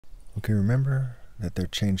Okay, remember that they're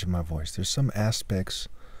changing my voice. There's some aspects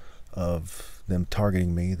of them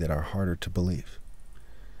targeting me that are harder to believe.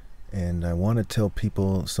 And I want to tell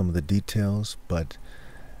people some of the details, but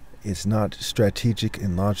it's not strategic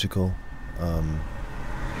and logical to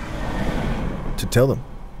tell them,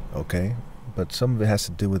 okay? But some of it has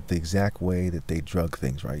to do with the exact way that they drug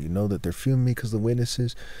things, right? You know that they're filming me because of the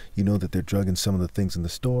witnesses. You know that they're drugging some of the things in the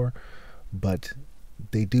store. But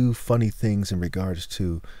they do funny things in regards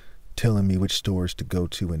to telling me which stores to go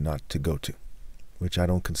to and not to go to, which I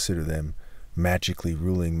don't consider them magically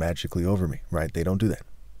ruling magically over me, right? They don't do that.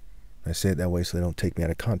 I say it that way so they don't take me out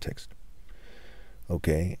of context.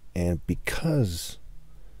 Okay? And because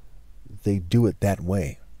they do it that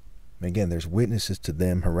way, again, there's witnesses to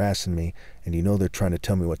them harassing me, and you know they're trying to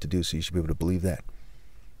tell me what to do, so you should be able to believe that.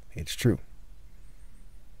 It's true.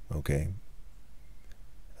 Okay?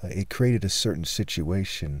 It created a certain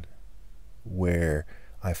situation where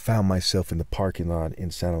I found myself in the parking lot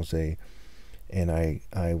in San Jose, and I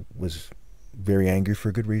was very angry for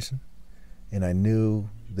a good reason, and I knew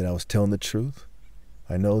that I was telling the truth.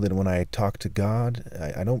 I know that when I talk to God,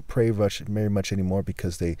 I don't pray very much anymore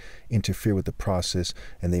because they interfere with the process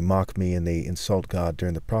and they mock me and they insult God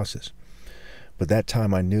during the process. But that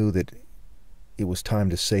time I knew that it was time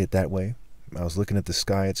to say it that way. I was looking at the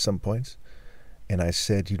sky at some points, and I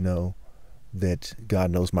said, you know, that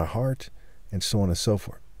God knows my heart, and so on and so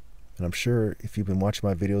forth. And I'm sure if you've been watching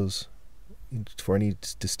my videos for any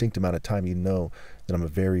distinct amount of time, you know that I'm a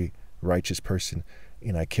very righteous person,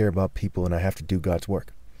 and I care about people, and I have to do God's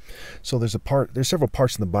work. So there's several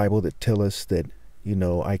parts in the Bible that tell us that, you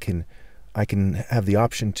know, I can have the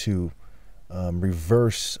option to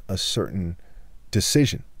reverse a certain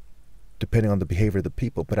decision depending on the behavior of the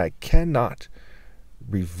people, but I cannot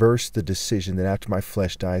reverse the decision that after my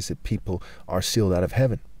flesh dies that people are sealed out of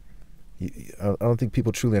heaven. I don't think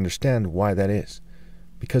people truly understand why that is.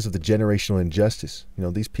 Because of the generational injustice. You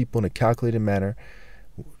know, these people in a calculated manner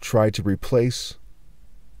try to replace,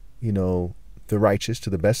 you know, the righteous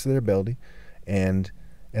to the best of their ability, and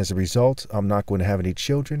as a result, I'm not going to have any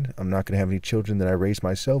children. I'm not going to have any children that I raise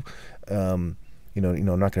myself. I'm not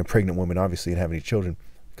going to pregnant women, obviously, and have any children,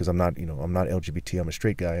 because I'm not LGBT. I'm a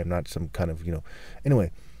straight guy. I'm not some kind of,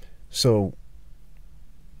 anyway. So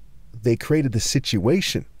they created the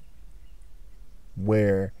situation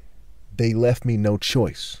where they left me no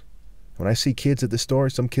choice. When I see kids at the store,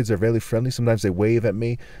 some kids are very friendly. Sometimes they wave at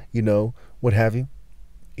me, what have you.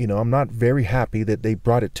 I'm not very happy that they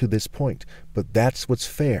brought it to this point, but that's what's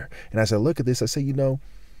fair. And as I look at this, I say,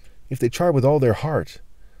 if they try with all their heart,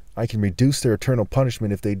 I can reduce their eternal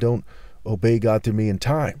punishment if they don't obey God through me in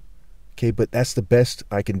time. Okay, but that's the best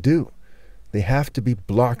I can do. They have to be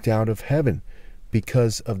blocked out of heaven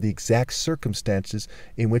because of the exact circumstances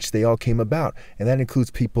in which they all came about. And that includes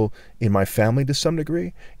people in my family to some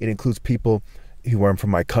degree. It includes people who are from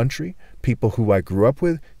my country, people who I grew up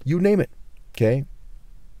with, you name it. Okay?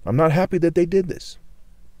 I'm not happy that they did this,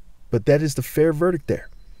 but that is the fair verdict there.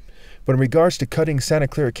 But in regards to cutting Santa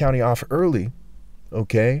Clara County off early,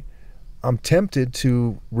 okay, I'm tempted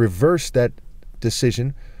to reverse that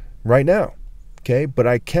decision right now, okay? But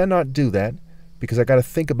I cannot do that because I got to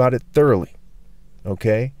think about it thoroughly,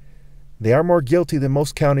 okay? They are more guilty than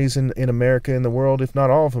most counties in America, in the world, if not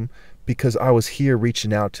all of them, because I was here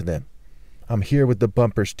reaching out to them. I'm here with the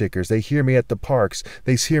bumper stickers. They hear me at the parks.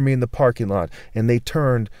 They hear me in the parking lot, and they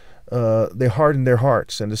hardened their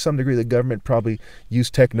hearts. And to some degree, the government probably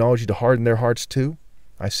used technology to harden their hearts too.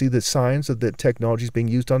 I see the signs of the technology is being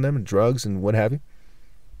used on them, and drugs and what have you.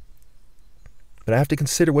 But I have to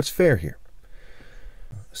consider what's fair here.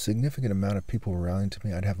 A significant amount of people rallying to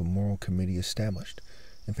me, I'd have a moral committee established.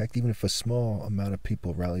 In fact, even if a small amount of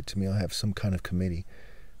people rallied to me, I'll have some kind of committee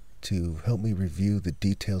to help me review the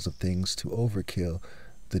details of things, to overkill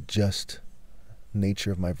the just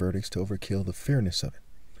nature of my verdicts, to overkill the fairness of it.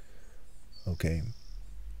 Okay?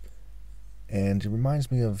 And it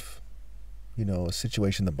reminds me of, a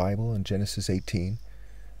situation in the Bible in Genesis 18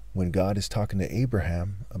 when God is talking to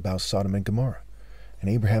Abraham about Sodom and Gomorrah.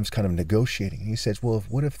 And Abraham's kind of negotiating. He says, well,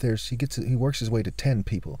 what if he works his way to 10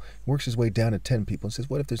 people, works his way down to 10 people, and says,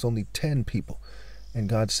 what if there's only 10 people? And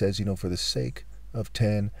God says, for the sake of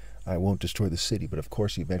 10, I won't destroy the city. But of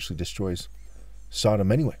course, he eventually destroys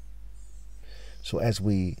Sodom anyway. So as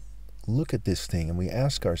we look at this thing and we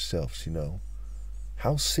ask ourselves,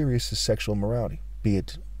 how serious is sexual immorality? Be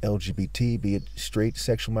it LGBT, be it straight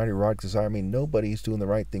sexual morality, erotic desire. I mean, nobody's doing the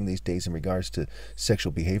right thing these days in regards to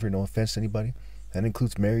sexual behavior. No offense to anybody. That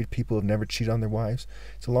includes married people who have never cheated on their wives.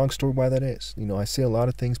 It's a long story why that is. I say a lot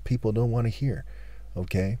of things people don't want to hear.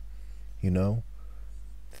 Okay?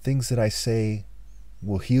 Things that I say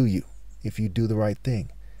will heal you if you do the right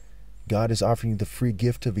thing. God is offering you the free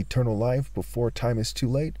gift of eternal life before time is too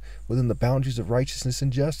late, within the boundaries of righteousness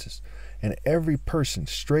and justice. And every person,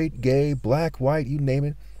 straight, gay, black, white, you name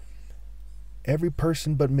it, every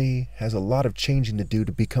person but me has a lot of changing to do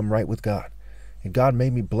to become right with God. And God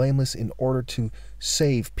made me blameless in order to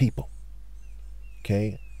save people.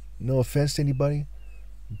 Okay? No offense to anybody,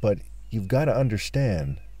 but you've got to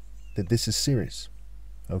understand that this is serious.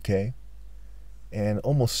 Okay? And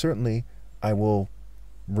almost certainly I will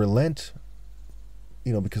relent,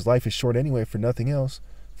 because life is short anyway, for nothing else,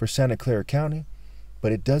 for Santa Clara County.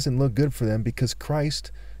 But it doesn't look good for them, because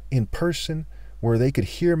Christ in person, where they could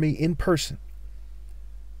hear me in person,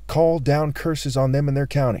 call down curses on them in their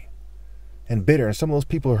county and bitter. And some of those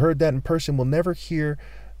people who heard that in person will never hear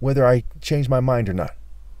whether I change my mind or not.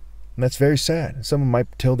 And that's very sad. Some of them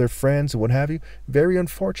might tell their friends and what have you. Very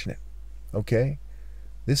unfortunate. Okay?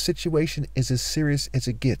 This situation is as serious as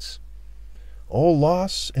it gets. All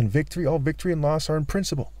loss and victory, all victory and loss are in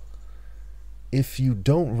principle. If you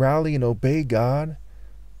don't rally and obey God,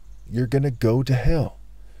 you're going to go to hell.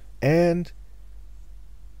 And,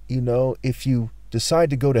 if you decide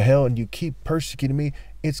to go to hell and you keep persecuting me,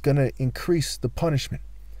 it's going to increase the punishment.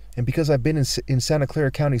 And because I've been in Santa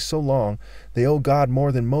Clara County so long, they owe God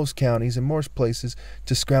more than most counties and most places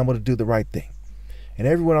to scramble to do the right thing. And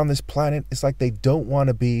everyone on this planet, it's like they don't want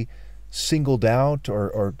to be singled out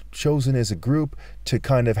or chosen as a group to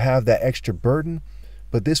kind of have that extra burden.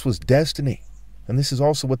 But this was destiny. And this is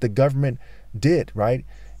also what the government did, right?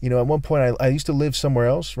 At one point I used to live somewhere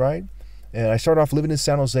else, right? And I started off living in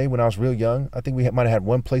San Jose when I was real young. I think we might have had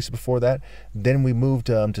one place before that. Then we moved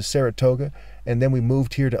to Saratoga, and then we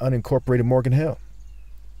moved here to unincorporated Morgan Hill.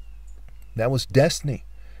 That was destiny.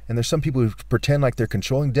 And there's some people who pretend like they're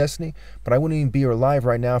controlling destiny, but I wouldn't even be alive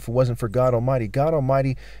right now if it wasn't for God Almighty. God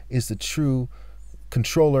Almighty is the true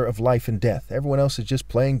controller of life and death. Everyone else is just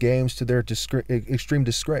playing games to their extreme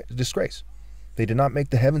disgrace. They did not make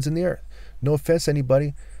the heavens and the earth. No offense to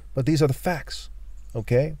anybody, but these are the facts.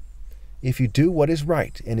 Okay? If you do what is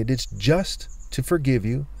right and it is just to forgive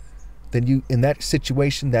you, then in that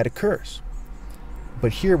situation that occurs.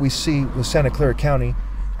 But here we see with Santa Clara County,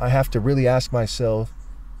 I have to really ask myself,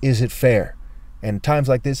 is it fair? And times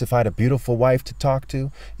like this, if I had a beautiful wife to talk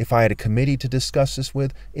to, if I had a committee to discuss this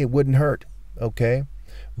with, it wouldn't hurt. Okay?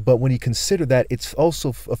 But when you consider that, it's also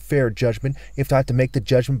a fair judgment if I have to make the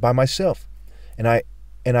judgment by myself. And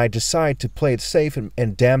I decide to play it safe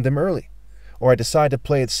and damn them early. Or I decide to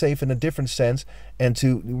play it safe in a different sense, and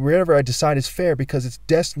to wherever I decide is fair, because it's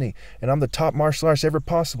destiny and I'm the top martial artist ever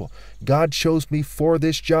possible. God chose me for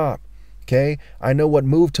this job. Okay? I know what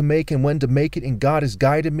move to make and when to make it, and God has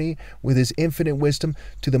guided me with his infinite wisdom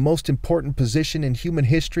to the most important position in human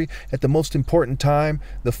history at the most important time,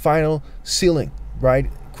 the final sealing, right?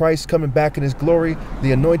 Christ coming back in his glory,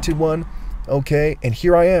 the anointed one. Okay? And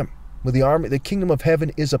here I am with the army. The kingdom of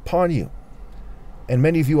heaven is upon you. And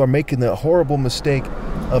many of you are making the horrible mistake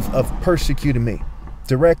of persecuting me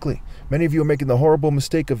directly. Many of you are making the horrible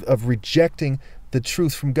mistake of rejecting the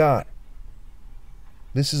truth from God.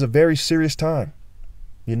 This is a very serious time.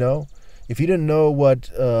 If you didn't know what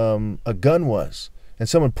a gun was, and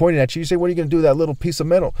someone pointed at you, you say, what are you going to do with that little piece of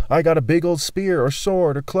metal? I got a big old spear or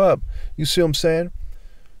sword or club. You see what I'm saying?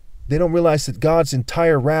 They don't realize that God's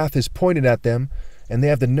entire wrath is pointed at them, and they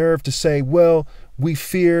have the nerve to say, well, we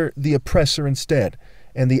fear the oppressor instead,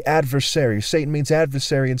 and the adversary. Satan means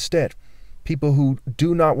adversary instead. People who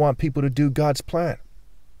do not want people to do God's plan.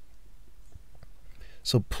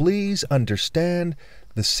 So please understand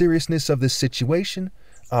the seriousness of this situation.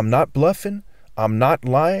 I'm not bluffing. I'm not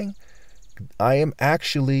lying. I am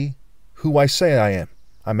actually who I say I am.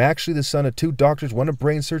 I'm actually the son of 2 doctors, one a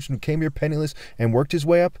brain surgeon who came here penniless and worked his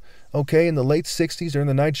way up, in the late 60s during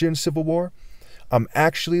the Nigerian Civil War. I'm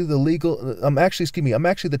actually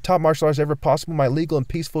the top martial artist ever possible. My legal and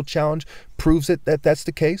peaceful challenge proves that that's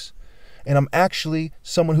the case. And I'm actually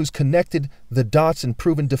someone who's connected the dots and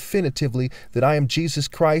proven definitively that I am Jesus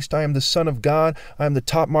Christ. I am the Son of God. I am the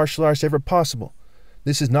top martial artist ever possible.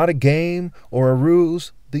 This is not a game or a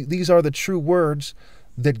ruse. These are the true words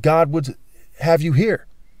that God would have you hear.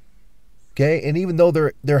 Okay? And even though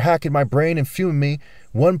they're hacking my brain and fuming me,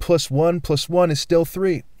 1 + 1 + 1 is still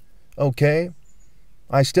 3. Okay?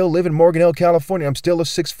 I still live in Morgan Hill, California. I'm still a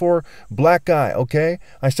 6'4" black guy, okay?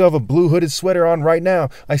 I still have a blue hooded sweater on right now.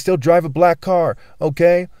 I still drive a black car,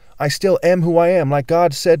 okay? I still am who I am. Like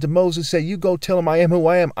God said to Moses, say, you go tell him I am who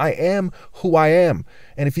I am. I am who I am.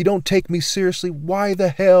 And if you don't take me seriously, why the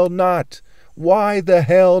hell not? Why the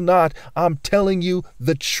hell not? I'm telling you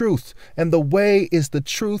the truth. And the way is the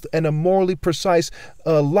truth and a morally precise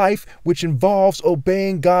life, which involves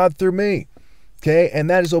obeying God through me. Okay, and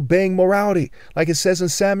that is obeying morality. Like it says in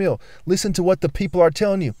Samuel, listen to what the people are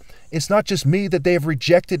telling you. It's not just me that they have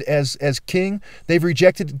rejected as king. They've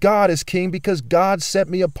rejected God as king because God set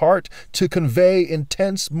me apart to convey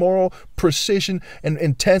intense moral precision and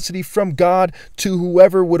intensity from God to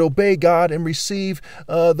whoever would obey God and receive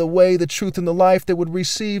the way, the truth, and the life, that would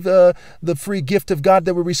receive the free gift of God,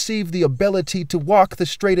 that would receive the ability to walk the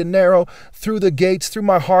straight and narrow through the gates, through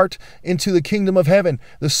my heart, into the kingdom of heaven.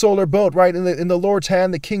 The solar boat, right? In the Lord's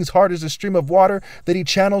hand, the king's heart is a stream of water that he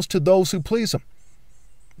channels to those who please him.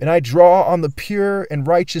 And I draw on the pure and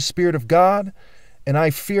righteous Spirit of God, and I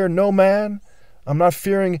fear no man. I'm not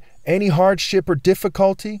fearing any hardship or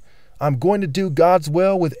difficulty. I'm going to do God's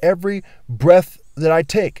will with every breath that I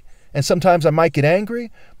take. And sometimes I might get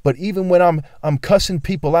angry, but even when I'm cussing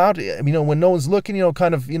people out, when no one's looking,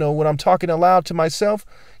 when I'm talking aloud to myself,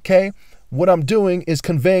 okay, what I'm doing is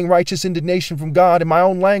conveying righteous indignation from God in my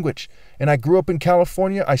own language. And I grew up in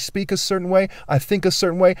California. I speak a certain way. I think a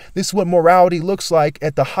certain way. This is what morality looks like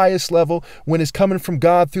at the highest level when it's coming from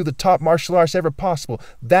God through the top martial arts ever possible.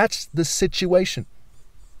 That's the situation.